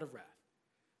 God is God of wrath.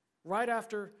 Right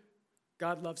after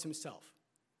God loves himself.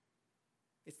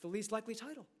 It's the least likely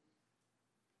title.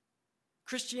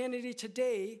 Christianity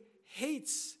today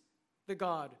hates the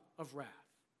God of wrath.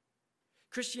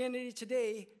 Christianity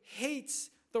today hates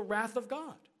the wrath of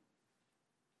God.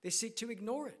 They seek to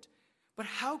ignore it. But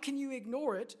how can you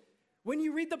ignore it when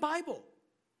you read the Bible?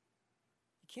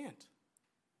 You can't.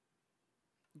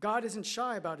 God isn't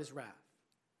shy about his wrath.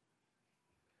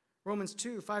 Romans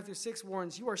 2, 5-6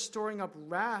 warns, you are storing up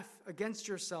wrath against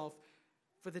yourself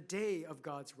for the day of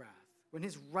God's wrath, when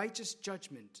his righteous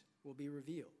judgment will be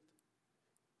revealed.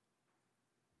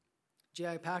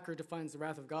 J.I. Packer defines the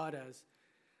wrath of God as,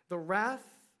 the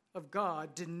wrath of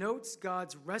God denotes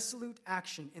God's resolute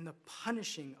action in the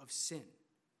punishing of sin.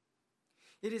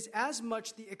 It is as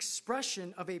much the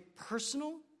expression of a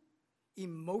personal,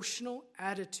 emotional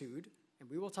attitude, and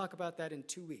we will talk about that in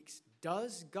 2 weeks.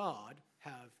 Does God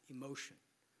have emotion?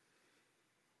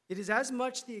 It is as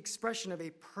much the expression of a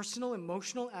personal,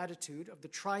 emotional attitude of the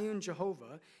triune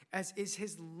Jehovah as is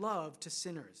his love to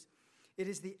sinners. It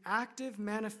is the active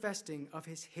manifesting of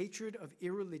his hatred of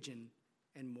irreligion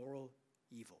and moral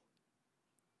evil.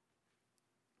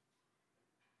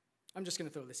 I'm just going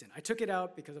to throw this in. I took it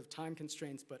out because of time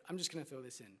constraints, but I'm just going to throw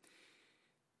this in.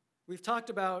 We've talked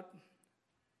about,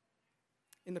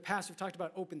 in the past, we've talked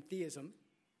about open theism,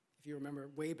 if you remember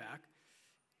way back.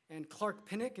 And Clark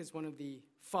Pinnock is one of the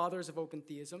fathers of open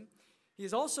theism. He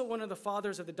is also one of the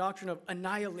fathers of the doctrine of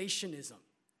annihilationism.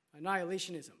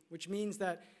 Annihilationism, which means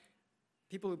that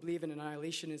people who believe in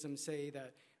annihilationism say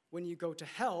that when you go to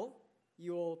hell,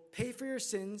 you'll pay for your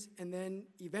sins, and then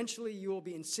eventually you will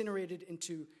be incinerated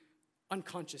into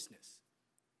unconsciousness.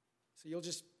 So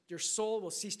your soul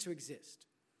will cease to exist.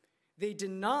 They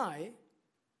deny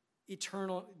the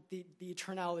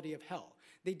eternality of hell.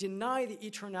 They deny the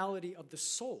eternality of the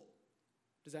soul.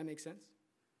 Does that make sense?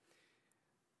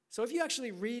 So if you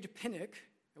actually read Pinnock,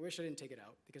 I wish I didn't take it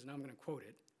out because now I'm going to quote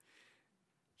it.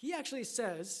 He actually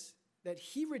says that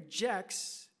he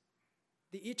rejects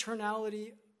the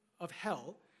eternality of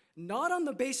hell not on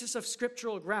the basis of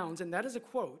scriptural grounds, and that is a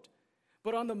quote,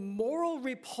 but on the moral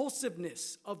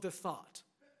repulsiveness of the thought.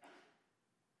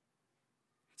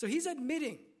 So he's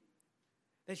admitting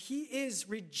that he is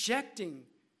rejecting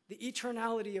the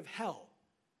eternality of hell,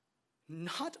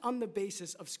 not on the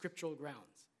basis of scriptural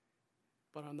grounds,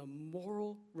 but on the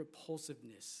moral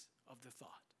repulsiveness of the thought.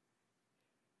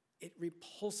 It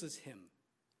repulses him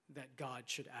that God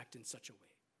should act in such a way.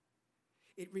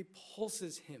 It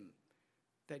repulses him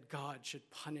that God should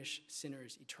punish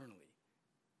sinners eternally.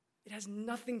 It has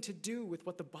nothing to do with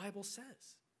what the Bible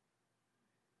says.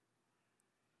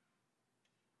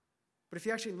 But if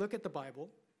you actually look at the Bible,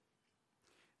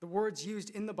 the words used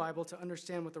in the Bible to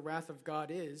understand what the wrath of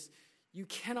God is, you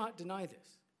cannot deny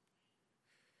this.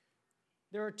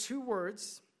 There are two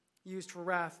words used for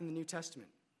wrath in the New Testament.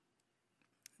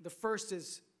 The first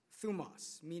is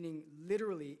thumos, meaning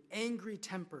literally angry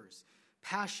tempers,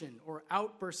 passion, or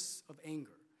outbursts of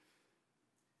anger.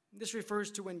 This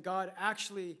refers to when God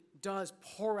actually does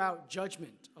pour out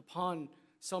judgment upon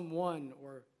someone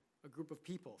or a group of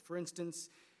people. For instance,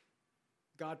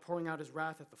 God pouring out his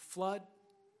wrath at the flood,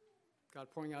 God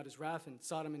pouring out his wrath in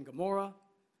Sodom and Gomorrah,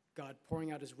 God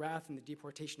pouring out his wrath in the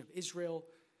deportation of Israel.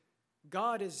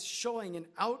 God is showing an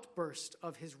outburst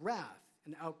of his wrath,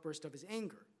 an outburst of his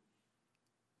anger.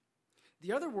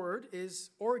 The other word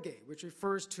is orge, which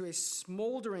refers to a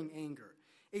smoldering anger,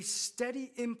 a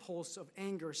steady impulse of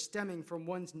anger stemming from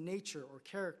one's nature or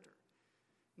character.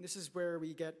 And this is where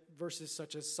we get verses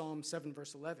such as Psalm 7,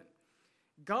 verse 11.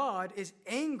 God is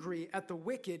angry at the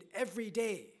wicked every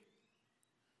day.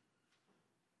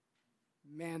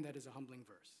 Man, that is a humbling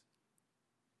verse.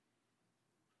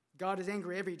 God is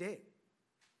angry every day.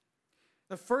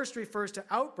 The first refers to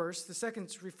outbursts, the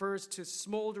second refers to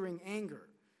smoldering anger.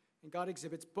 And God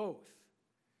exhibits both.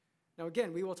 Now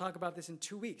again, we will talk about this in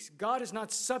 2 weeks. God is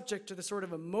not subject to the sort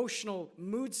of emotional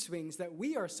mood swings that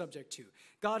we are subject to.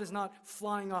 God is not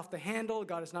flying off the handle.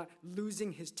 God is not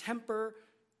losing his temper.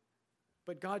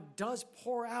 But God does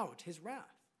pour out his wrath.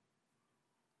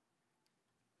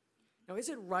 Now, is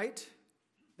it right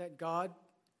that God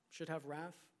should have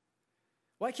wrath?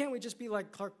 Why can't we just be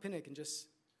like Clark Pinnock and just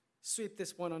sweep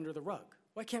this one under the rug?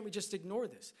 Why can't we just ignore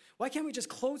this? Why can't we just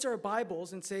close our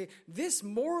Bibles and say, this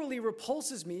morally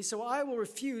repulses me, so I will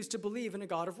refuse to believe in a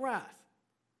God of wrath?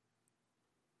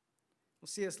 Well,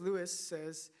 C.S. Lewis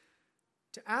says,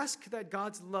 to ask that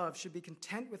God's love should be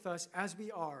content with us as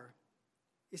we are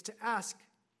is to ask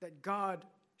that God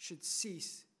should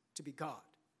cease to be God.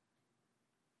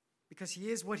 Because he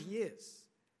is what he is.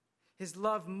 His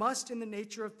love must, in the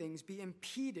nature of things, be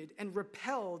impeded and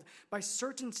repelled by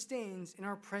certain stains in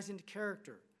our present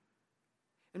character.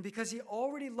 And because he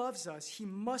already loves us, he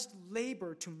must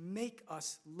labor to make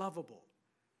us lovable.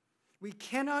 We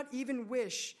cannot even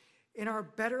wish in our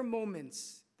better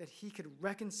moments that he could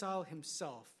reconcile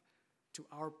himself to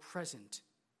our present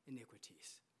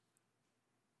iniquities.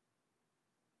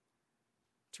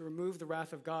 To remove the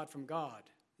wrath of God from God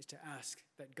is to ask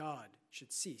that God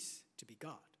should cease to be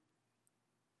God.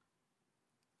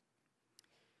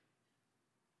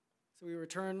 So we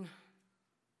return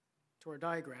to our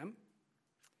diagram.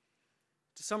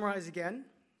 To summarize again,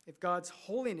 if God's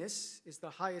holiness is the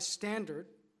highest standard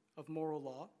of moral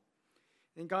law,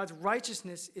 then God's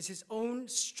righteousness is his own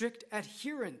strict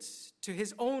adherence to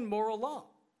his own moral law.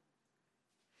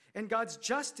 And God's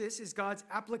justice is God's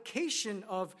application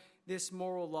of this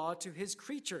moral law to his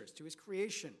creatures, to his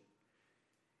creation.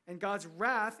 And God's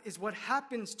wrath is what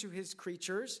happens to his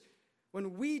creatures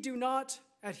when we do not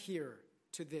adhere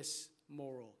to this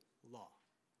moral law.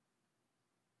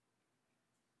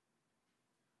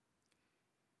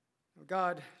 Now,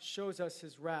 God shows us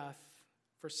his wrath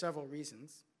for several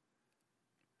reasons.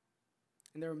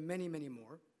 And there are many, many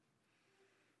more.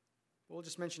 We'll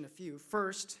just mention a few.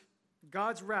 First,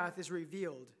 God's wrath is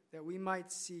revealed that we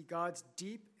might see God's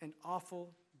deep and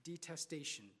awful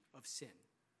detestation of sin.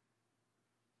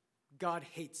 God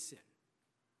hates sin.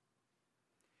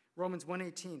 Romans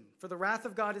 1:18, for the wrath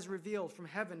of God is revealed from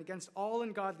heaven against all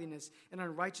ungodliness and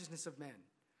unrighteousness of men.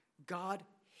 God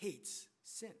hates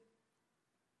sin.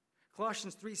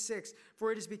 Colossians 3:6,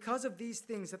 for it is because of these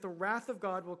things that the wrath of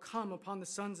God will come upon the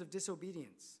sons of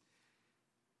disobedience.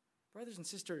 Brothers and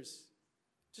sisters,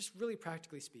 just really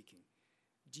practically speaking,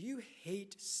 do you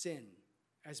hate sin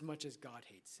as much as God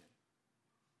hates sin?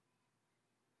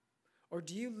 Or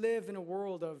do you live in a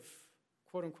world of,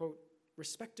 quote unquote,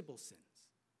 respectable sins?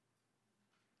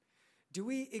 Do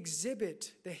we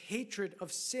exhibit the hatred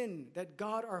of sin that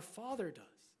God our Father does?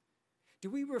 Do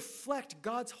we reflect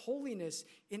God's holiness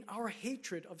in our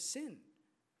hatred of sin?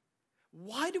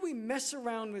 Why do we mess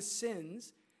around with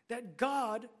sins that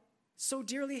God so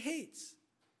dearly hates?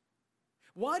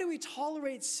 Why do we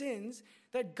tolerate sins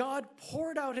that God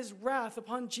poured out his wrath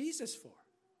upon Jesus for?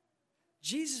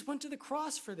 Jesus went to the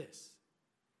cross for this.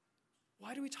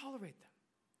 Why do we tolerate them?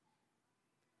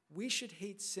 We should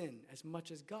hate sin as much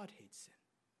as God hates sin.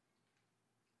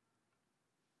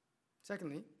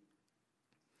 Secondly,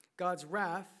 God's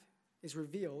wrath is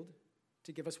revealed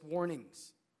to give us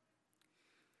warnings.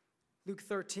 Luke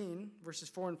 13, verses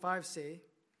 4 and 5 say,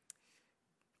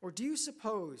 "Or do you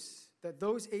suppose that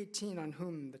those 18 on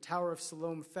whom the Tower of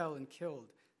Siloam fell and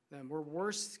killed them were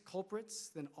worse culprits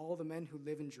than all the men who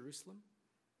live in Jerusalem?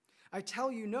 I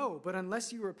tell you no, but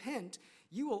unless you repent,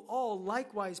 you will all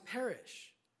likewise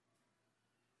perish."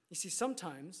 You see,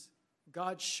 sometimes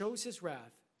God shows his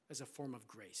wrath as a form of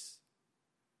grace.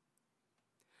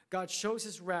 God shows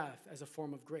his wrath as a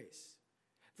form of grace.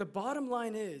 The bottom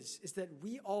line is that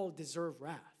we all deserve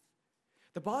wrath.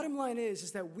 The bottom line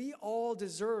is that we all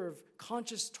deserve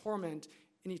conscious torment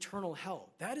in eternal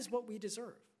hell. That is what we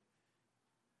deserve.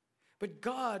 But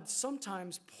God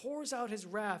sometimes pours out his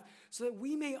wrath so that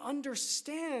we may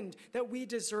understand that we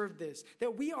deserve this,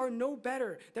 that we are no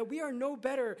better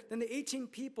than the 18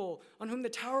 people on whom the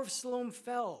Tower of Siloam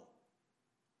fell.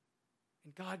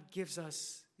 And God gives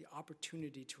us the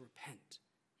opportunity to repent.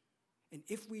 And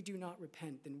if we do not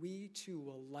repent, then we too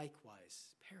will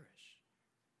likewise perish.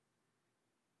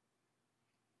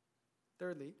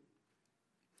 Thirdly,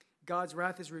 God's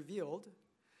wrath is revealed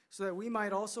so that we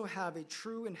might also have a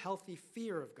true and healthy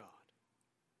fear of God.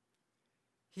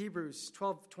 Hebrews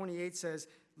 12:28 says,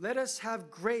 "Let us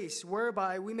have grace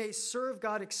whereby we may serve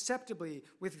God acceptably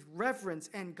with reverence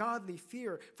and godly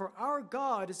fear, for our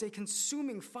God is a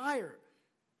consuming fire."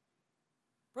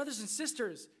 Brothers and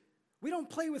sisters, we don't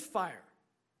play with fire.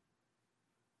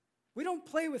 We don't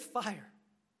play with fire.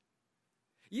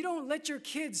 You don't let your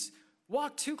kids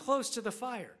walk too close to the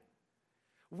fire.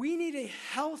 We need a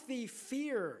healthy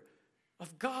fear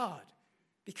of God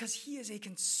because he is a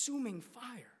consuming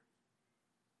fire.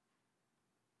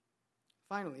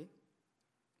 Finally,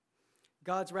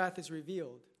 God's wrath is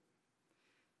revealed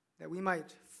that we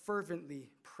might fervently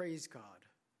praise God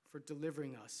for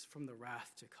delivering us from the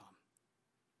wrath to come.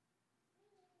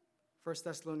 1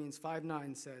 Thessalonians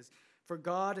 5:9 says, "For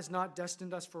God has not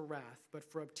destined us for wrath, but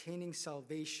for obtaining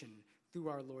salvation through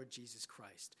our Lord Jesus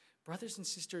Christ." Brothers and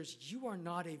sisters, you are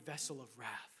not a vessel of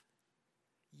wrath.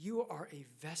 You are a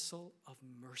vessel of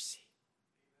mercy.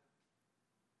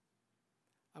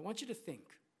 I want you to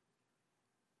think,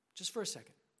 just for a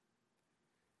second,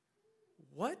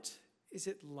 what is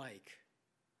it like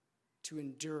to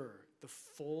endure the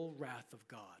full wrath of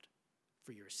God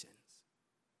for your sins?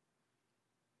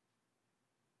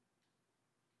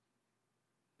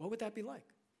 What would that be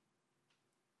like?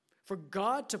 For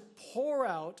God to pour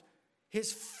out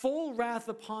his full wrath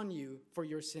upon you for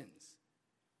your sins.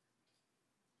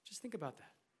 Just think about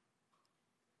that.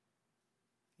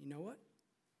 You know what?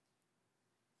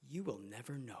 You will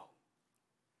never know.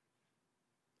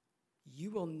 You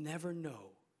will never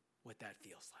know what that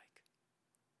feels like.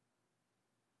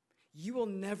 You will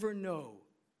never know,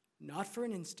 not for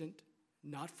an instant,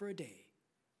 not for a day,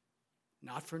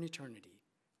 not for an eternity,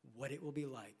 what it will be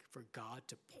like for God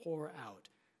to pour out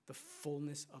the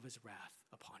fullness of his wrath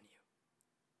upon you.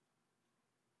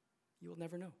 You will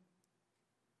never know.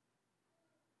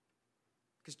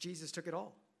 Because Jesus took it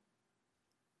all.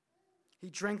 He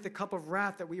drank the cup of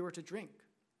wrath that we were to drink.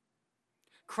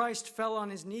 Christ fell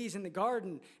on his knees in the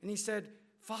garden and he said,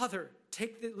 "Father,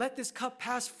 let this cup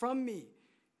pass from me.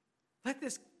 Let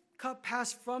this cup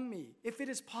pass from me, if it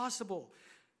is possible,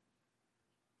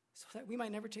 so that we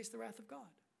might never taste the wrath of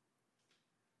God."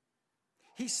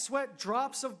 He sweat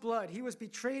drops of blood. He was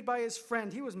betrayed by his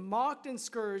friend. He was mocked and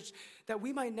scourged that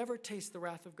we might never taste the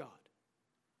wrath of God.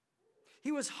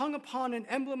 He was hung upon an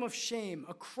emblem of shame,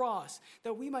 a cross,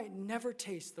 that we might never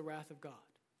taste the wrath of God.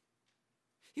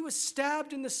 He was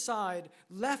stabbed in the side,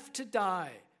 left to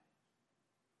die,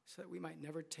 so that we might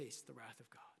never taste the wrath of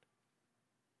God.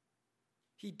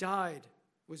 He died,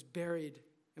 was buried,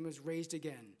 and was raised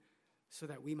again, so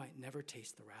that we might never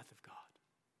taste the wrath of God.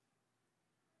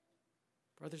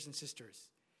 Brothers and sisters,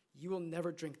 you will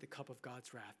never drink the cup of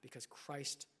God's wrath because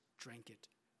Christ drank it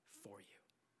for you.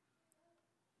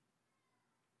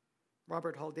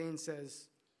 Robert Haldane says,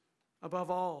 "Above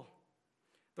all,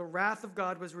 the wrath of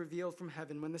God was revealed from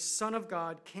heaven when the Son of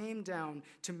God came down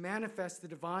to manifest the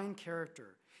divine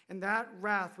character, and that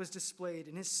wrath was displayed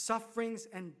in his sufferings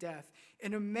and death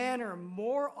in a manner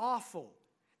more awful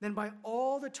than by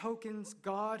all the tokens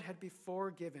God had before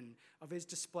given of his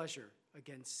displeasure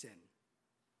against sin."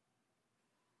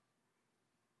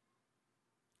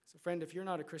 So friend, if you're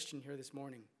not a Christian here this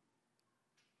morning,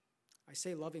 I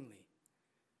say lovingly,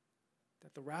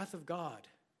 that the wrath of God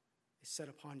is set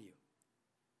upon you.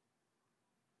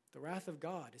 The wrath of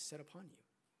God is set upon you.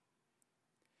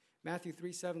 Matthew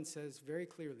 3:7 says very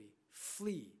clearly,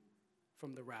 flee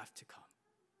from the wrath to come.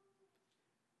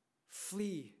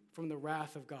 Flee from the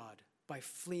wrath of God by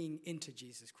fleeing into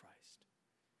Jesus Christ.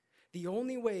 The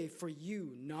only way for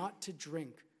you not to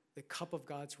drink the cup of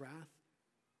God's wrath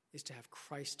is to have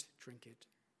Christ drink it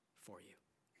for you.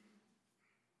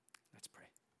 Let's pray.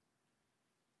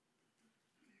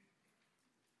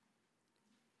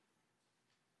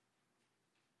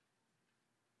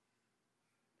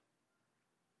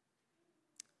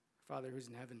 Father who's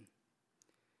in heaven,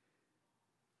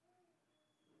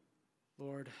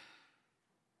 Lord,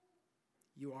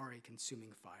 you are a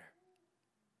consuming fire.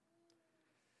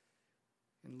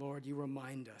 And Lord, you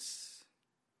remind us,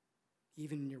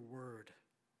 even in your word,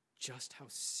 just how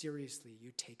seriously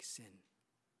you take sin.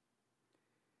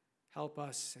 Help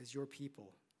us as your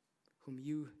people, whom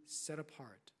you set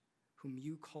apart, whom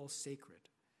you call sacred,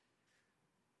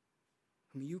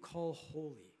 whom you call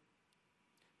holy,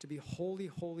 to be holy,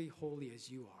 holy, holy as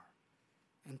you are,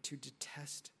 and to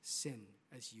detest sin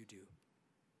as you do.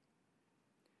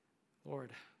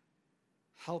 Lord,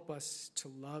 help us to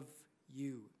love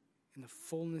you in the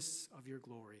fullness of your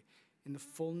glory, in the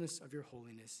fullness of your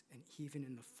holiness, and even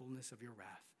in the fullness of your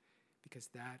wrath, because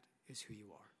that is who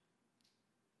you are.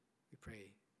 We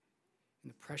pray in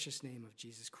the precious name of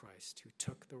Jesus Christ, who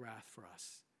took the wrath for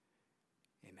us.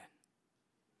 Amen.